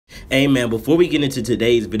Hey man, before we get into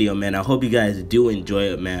today's video, man, I hope you guys do enjoy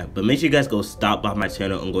it, man. But make sure you guys go stop by my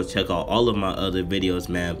channel and go check out all of my other videos,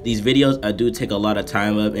 man. These videos, I do take a lot of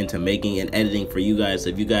time up into making and editing for you guys. So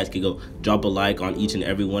if you guys could go drop a like on each and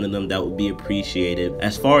every one of them, that would be appreciated.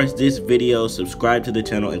 As far as this video, subscribe to the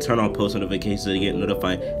channel and turn on post notifications to get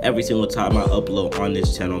notified every single time I upload on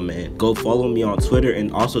this channel, man. Go follow me on Twitter and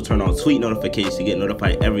also turn on tweet notifications to get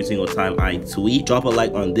notified every single time I tweet. Drop a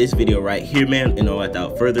like on this video right here, man. And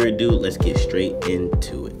without further ado, let's get straight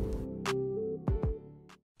into it.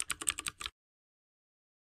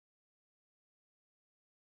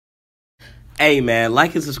 Hey man,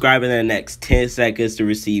 like and subscribe in the next 10 seconds to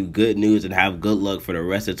receive good news and have good luck for the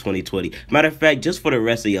rest of 2020. Matter of fact, just for the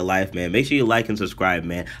rest of your life, man. Make sure you like and subscribe,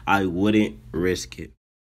 man. I wouldn't risk it.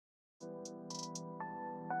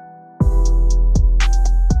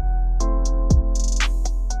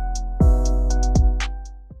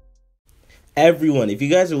 Everyone, if you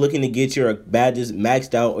guys are looking to get your badges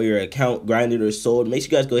maxed out or your account grinded or sold, make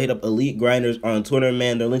sure you guys go hit up Elite Grinders on Twitter,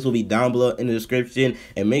 man. Their links will be down below in the description.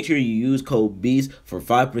 And make sure you use code BEAST for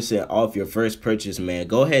 5% off your first purchase, man.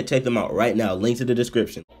 Go ahead, check them out right now. Links in the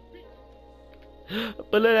description. I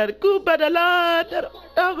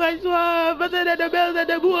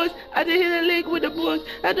just hit a link with the books.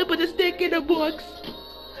 I had to put a stick in the books.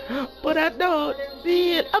 But I don't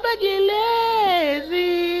see it. I'm getting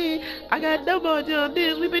lazy. I got no more on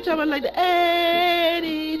this. We been talking like the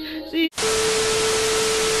 80s. See.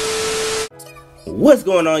 What's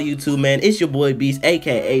going on, YouTube, man? It's your boy Beast,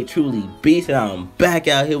 aka TruIyBeast, and I'm back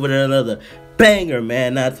out here with another banger,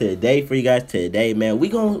 man. Now today, for you guys today, man, we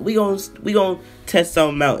gon' test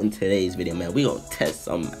something out in today's video, man. We gonna test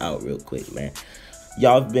something out real quick, man.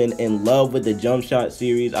 Y'all have been in love with the jump shot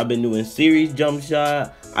series. I've been doing series jump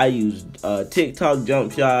shot. I used TikTok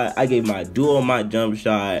jump shot. I gave my duo my jump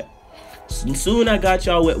shot. Soon I got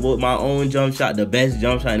y'all with my own jump shot, the best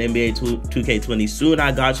jump shot in NBA 2K20. Soon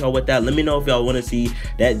I got y'all with that. Let me know if y'all want to see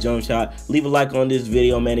that jump shot. Leave a like on this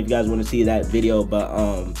video, man, if you guys want to see that video. But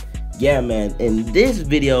yeah, man, in this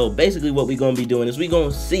video, basically what we're gonna be doing is we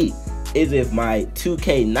gonna see is if my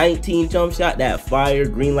 2K19 jump shot, that fire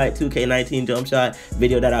green light 2K19 jump shot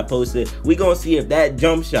video that I posted, we gonna see if that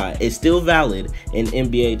jump shot is still valid in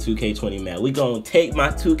NBA 2K20, man. We gonna take my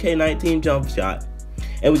 2K19 jump shot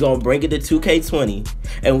and we gonna bring it to 2K20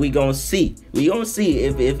 and we gonna see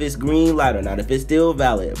if it's green light or not, if it's still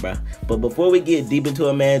valid, bruh. But before we get deep into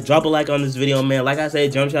it, man, drop a like on this video, man. Like I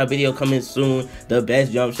said, jump shot video coming soon, the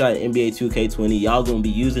best jump shot in NBA 2K20. Y'all gonna be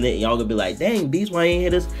using it and y'all gonna be like, dang, Beast, why you ain't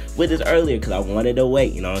hit us with this earlier? Because I wanted to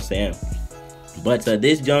wait, you know what I'm saying? But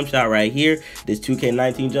this jump shot right here, this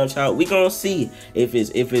 2K19 jump shot, we gonna see if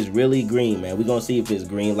it's really green, man. We gonna see if it's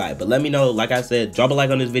green light. But let me know, like I said, drop a like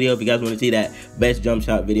on this video if you guys want to see that best jump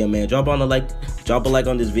shot video, man. Drop a like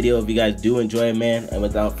on this video if you guys do enjoy it, man. And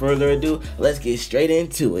without further ado, let's get straight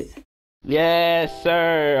into it. Yes,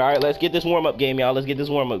 sir. All right, let's get this warm-up game, y'all. Let's get this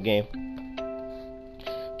warm-up game.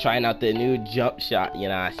 Trying out the new jump shot, you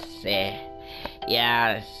know what I say?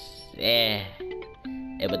 Yeah, yeah.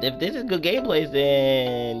 Yeah, but if this is good gameplay,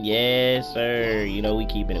 then yes, sir. You know we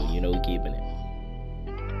keeping it. You know we keeping it.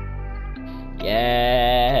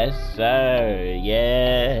 Yes, sir.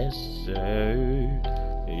 Yes, sir.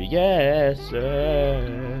 Yes, sir.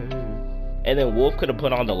 And then Wolf could have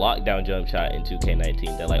put on the lockdown jump shot in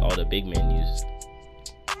 2K19 that like all the big men use.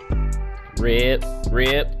 Rip,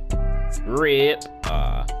 rip, rip.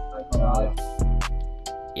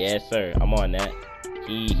 Yes, sir. I'm on that.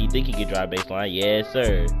 He think he could drive baseline. Yes,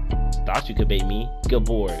 sir. Thought you could bait me. Good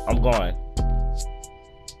board. I'm gone.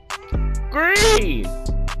 Green.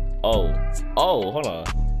 Oh, hold on.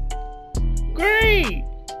 Green.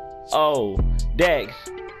 Oh, Dex.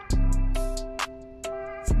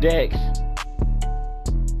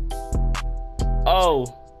 Oh.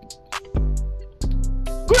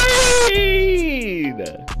 Green.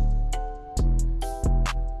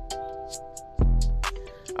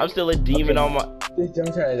 I'm still a demon on my. This jump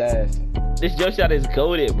shot is ass. This jump shot is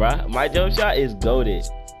goated, bruh. My jump shot is goated.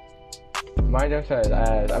 My jump shot is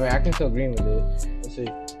ass. I mean, I can still green with it. Let's see.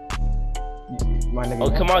 My nigga,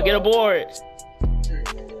 oh, come on, get aboard.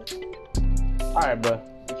 Alright, bro.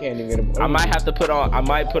 You can't even get aboard. I might have to put on. I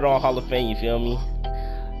might put on Hall of Fame. You feel me?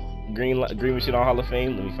 Green machine on Hall of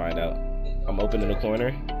Fame. Let me find out. I'm opening the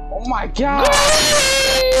corner. Oh my god!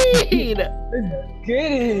 Green.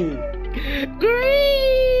 Get it. Green.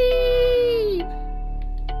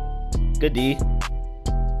 Good D.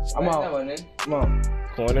 I'm out. Come on.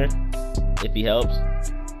 Corner. If he helps.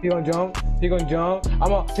 He gonna jump. He gonna jump.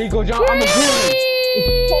 He gonna jump. I'm a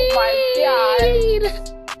green. Oh my god.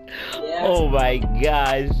 Yeah. Oh my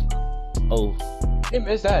gosh. Oh. He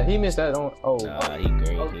missed that. He missed that. Oh. Nah, he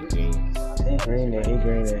green. He green. He green it. He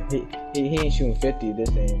green it. He ain't shooting 50 this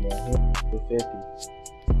game, bro. He shooting 50.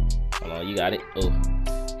 Hold on, you got it. Oh,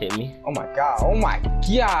 hit me. Oh my god. Oh my god.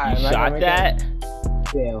 You shot that?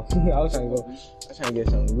 Damn. I was trying to get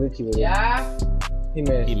something glitchy with it. Yeah. He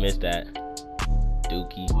missed. He missed that.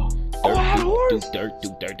 Dookie. Oh, I had a horse. Dirt.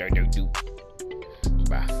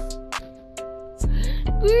 Bruh.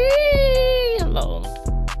 Hello.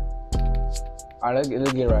 Alright,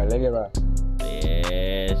 let's get right. Let's get right.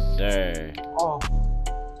 Yes, sir. Oh.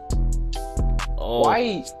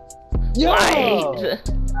 White. Yo. White.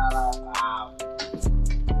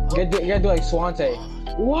 You gotta do like Swante.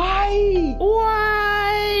 White.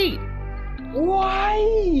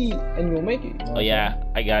 And you'll make it. Oh yeah,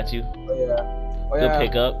 I got you. Oh yeah. Good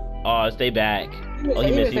pickup. Oh, stay back. He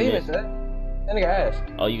missed. That nigga ass.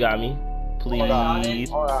 Oh, you got me? Please.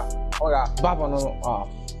 Oh god. Bop on. Oh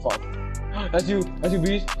fuck. That's you,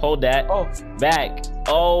 Beast. Hold that. Oh. Back.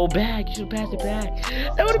 Oh, back. You should have passed it back.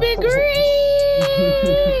 That would have been green.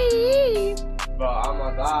 Bro, oh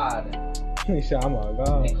my god. He said, oh my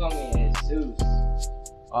god. They call me Jesus.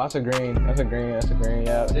 Oh, that's a green.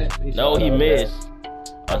 Yeah. No, he missed.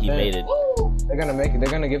 Oh, he made it. Woo! They're gonna make it. They're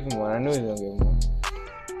gonna give him one. I knew he was gonna give him one.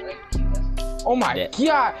 Oh my god.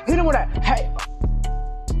 Hit him with that. Hey.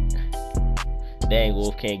 Dang,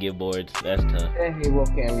 Wolf can't get boards. That's tough. Dang, Wolf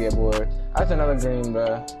can't get bored. That's another green,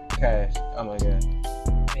 bro. Cash. Oh my god.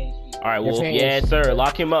 All right, Wolf. Yes, sir.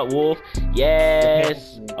 Lock him up, Wolf.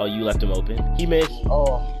 Yes. Oh, you left him open. He missed.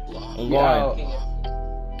 Oh. I'm going.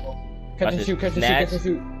 Catch and shoot.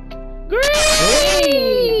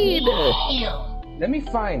 Green! Let me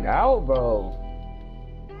find out, bro.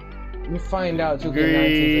 Let me find out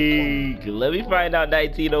 2K19. Green. Let me find out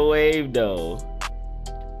 19 a wave, though.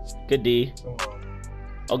 Good D.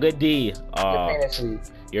 Oh, good D.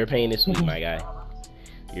 Your pain is sweet, my guy.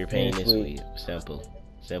 Your pain is sweet. Simple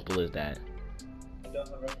as that.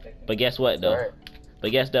 But guess what, though? I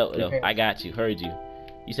got you. Heard you.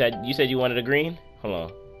 You said you wanted a green? Hold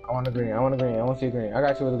on. I want a green. I want to see a green. I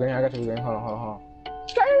got you with a green. Hold on.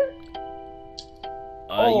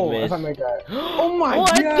 Oh, you missed. If I make that. Oh my god.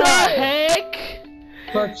 What the heck?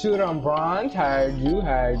 Clutch shooter on bronze. Hired you.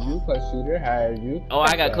 Clutch shooter. Hired you. Oh,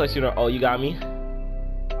 I got clutch shooter. Oh, you got me?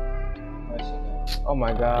 Oh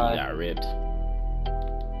my god. You got ripped.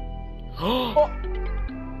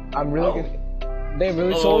 I'm really good. They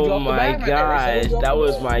really sold you off the back. Oh my gosh, that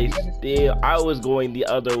was my steal. I was going the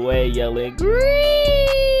other way yelling green.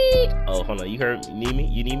 Oh, hold on. You need me?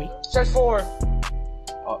 You need me? Stretch 4.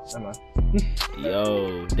 Oh, never mind.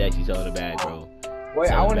 Yo, Dexy's on the bag, bro.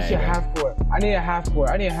 Wait, I want to see a half court. I need a half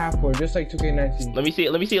court, just like 2K19. Let me see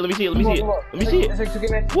it. It's like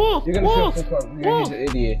 2K19. Wolf, You're gonna stretch 4. He's an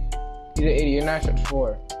idiot. You're not stretch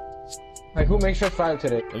 4. Like, who makes stretch 5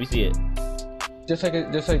 today? Let me see it. Just like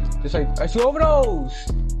I shoot over those.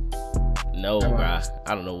 No, bruh.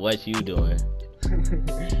 I don't know what you doing.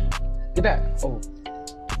 Get that. Oh.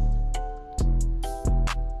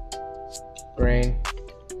 Green.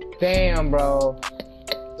 Damn, bro.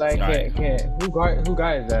 Like, can't. Who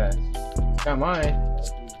guys that? Not mine.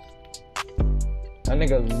 That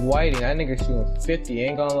nigga's whiting. That nigga shooting 50.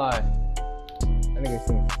 Ain't gonna lie. That nigga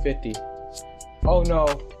shooting 50. Oh no.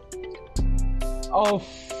 Oh.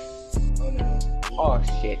 Oh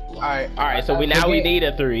shit. Alright. So we need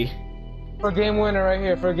a 3. For game winner right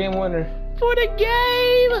here. For game winner. For the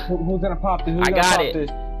game. Who's gonna pop this?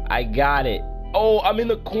 I got it. Oh, I'm in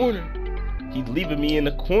the corner. He's leaving me in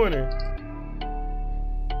the corner.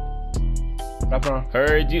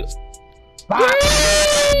 Heard you. Bye.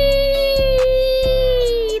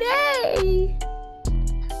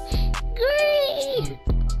 Green.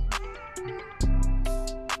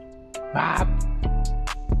 Bop.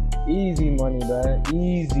 Easy money, bro.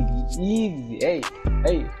 Easy. Hey,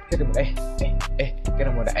 get him with that. Hey, get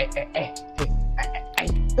him with that. Hey. Hey.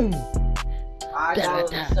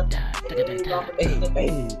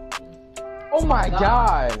 Oh my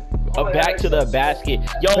god. Back to the basket.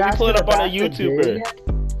 Yo, we put it up on a YouTuber.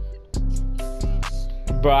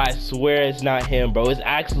 Bro, I swear it's not him, bro. It's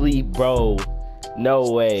actually, bro.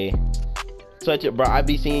 No way. Bro, I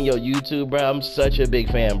be seeing your YouTube, bro. I'm such a big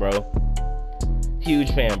fan, bro.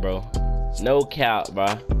 Huge fan, bro. No cap, bro.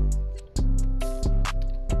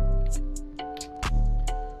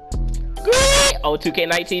 Great! Oh,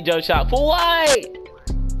 2K19 JUMPSHOT for what?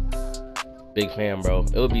 Big fan, bro.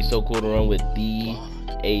 It would be so cool to run with the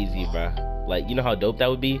AZ, bro. Like, you know how dope that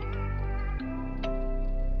would be?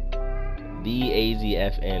 The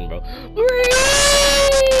AZFN, bro.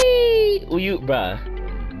 Great! Well, you, bro.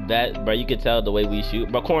 That, bro, you could tell the way we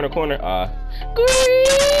shoot. Bro, corner. Green!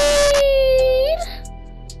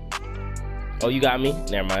 Oh, you got me?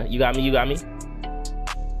 Never mind. You got me, you got me.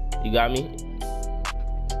 You got me.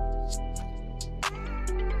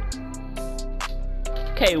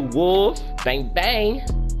 Okay, Wolf. Bang, bang.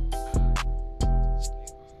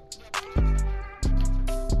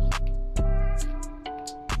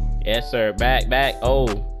 Yes, sir. Back, back. Oh.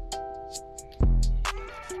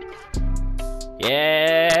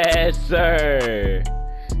 Yes, sir.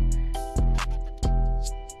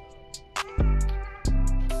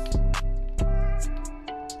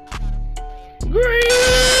 Green!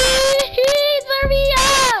 Hurry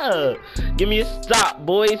up! Give me a stop,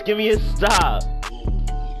 boys. Give me a stop.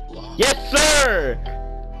 Yes, sir.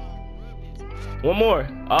 One more.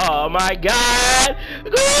 Oh my God.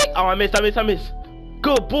 Oh, I missed.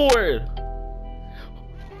 Good board.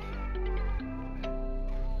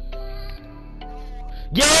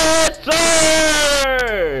 Yes,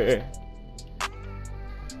 sir.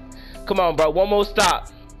 Come on, bro. One more stop.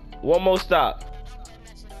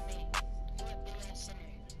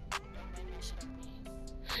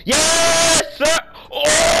 Yes, sir.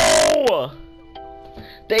 Oh!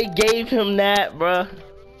 They gave him that, bruh.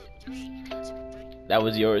 That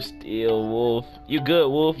was your steal, Wolf. You good,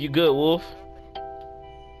 Wolf. You good, Wolf.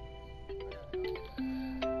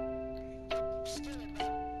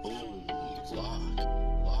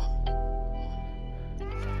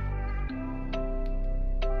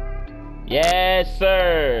 Yes,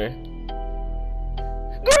 sir.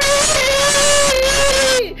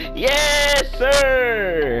 Yes,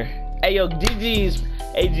 sir. Hey, yo, GG's.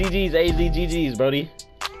 Hey, GG's, AZ, GG's, brody.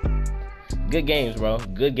 Good games, bro.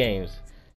 Good games.